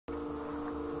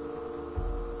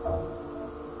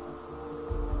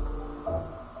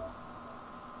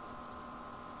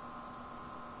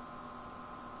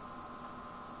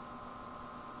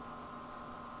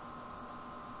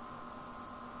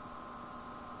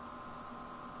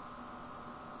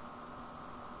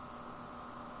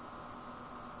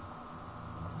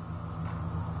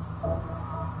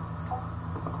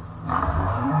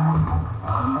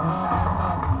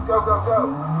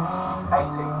go.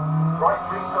 80, right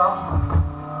 3 plus.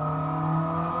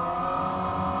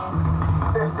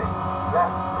 50,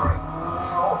 left 3,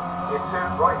 short, into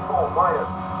right 4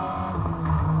 minus.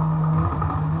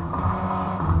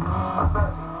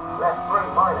 30, left 3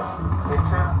 minus,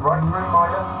 into right 3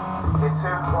 minus,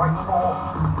 into right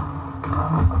 4.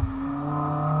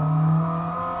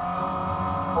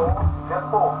 4, left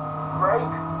 4,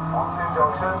 brake, onto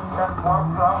junction, left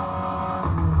 1 plus.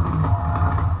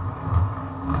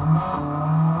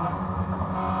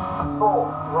 4,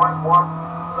 right 1,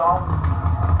 long.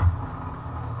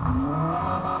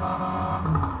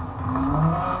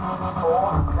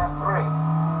 4, left 3.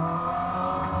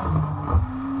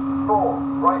 4,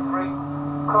 right 3,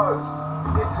 closed,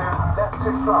 into left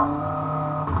 2 plus.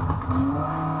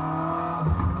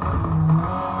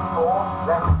 4,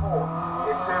 left 4,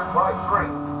 into right 3,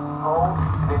 hold,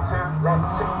 into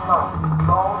left 2 plus,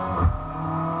 long.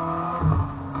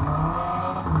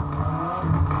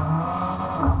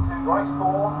 Onto right 4,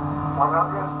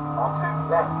 100, onto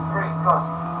left 3 plus.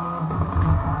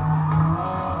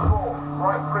 4,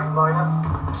 right 3 minus,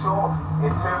 short,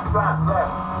 into flat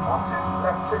left, onto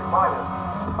left 2 minus,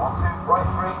 onto right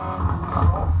 3,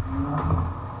 short,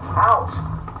 out,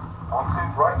 onto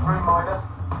right 3 minus,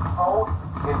 hold,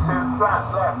 into flat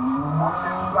left, onto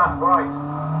flat right.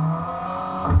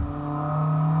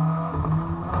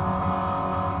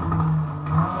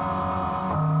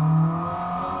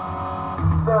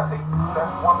 30,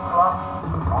 left 1 plus,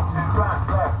 onto flat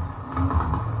left.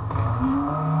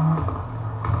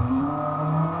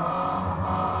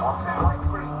 Onto right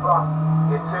 3 plus,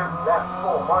 into left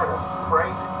 4 minus,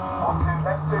 brake, onto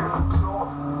left 2, short.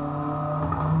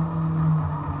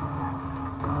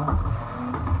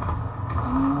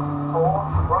 4,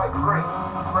 right 3,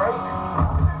 brake,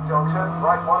 onto junction,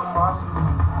 right 1 plus.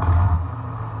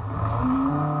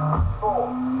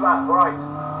 4, flat right.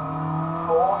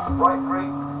 4, right 3,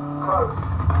 closed,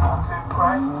 onto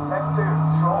crest, left 2,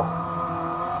 short.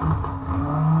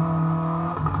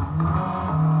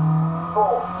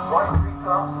 4, right 3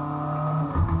 plus.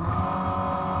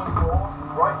 4,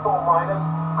 right 4 minus,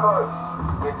 closed,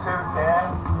 into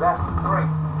air, left 3,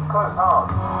 close hard,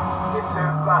 into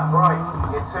flat right,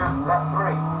 into left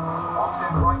 3, onto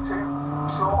right 2,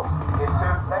 short, into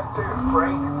left 2,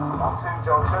 brake, onto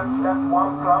junction, left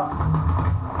 1 plus.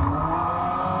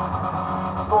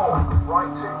 4,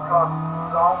 right 2 plus,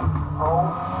 long,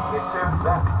 hold, into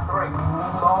left 3,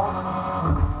 long.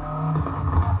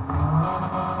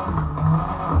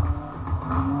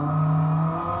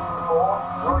 4,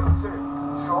 right 2,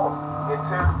 short,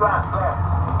 into flat left.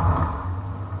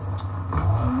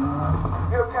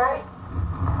 You okay?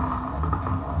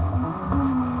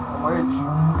 Wait.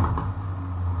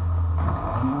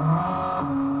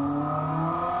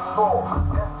 4,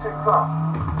 left 2 plus,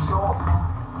 short.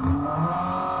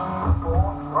 4,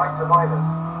 right to minus.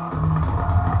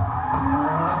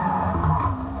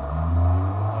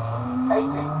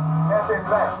 80, hairpin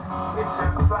left, into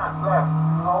flat left,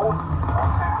 hold,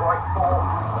 onto right 4,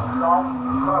 long,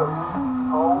 closed,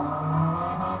 hold.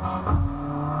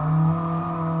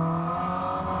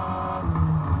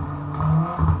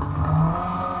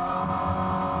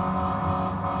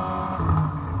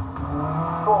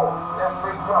 4, left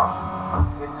 3 plus,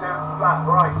 into flat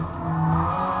right.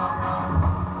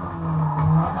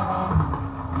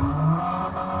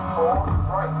 4,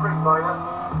 right 3 minus,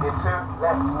 into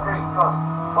left 3 plus,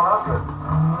 100.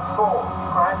 4,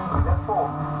 crest, left 4,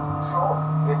 short,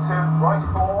 into right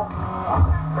 4,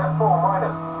 onto left 4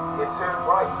 minus, into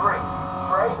right 3,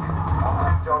 brake,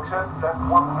 onto junction, left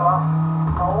 1 plus,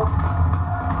 hold.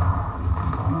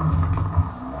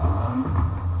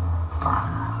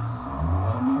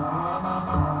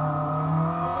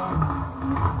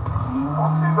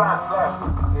 Onto flat left,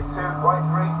 into right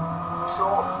 3,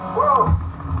 short, whoa!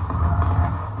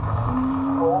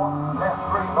 4, left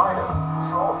 3 minus,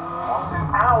 short, onto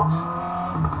ouch!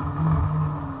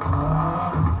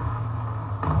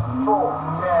 4,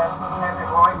 yeah, heavy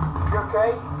right, you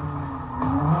okay?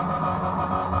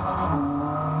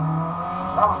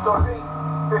 That was dodgy.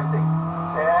 50,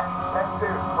 yeah, left 2,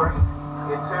 brake,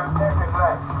 into heavy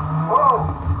left, whoa!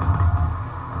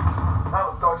 That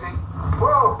was dodgy,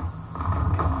 whoa!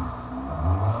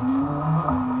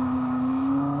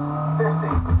 50,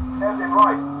 heavy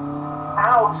right,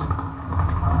 ouch!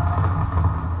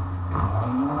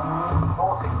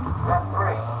 40, left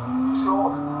 3,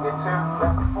 short, into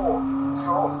left 4,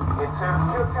 short, into,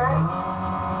 you okay?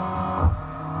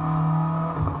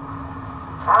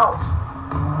 Ouch!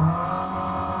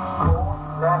 4,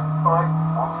 left 5,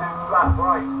 onto flat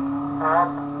right,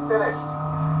 and finished.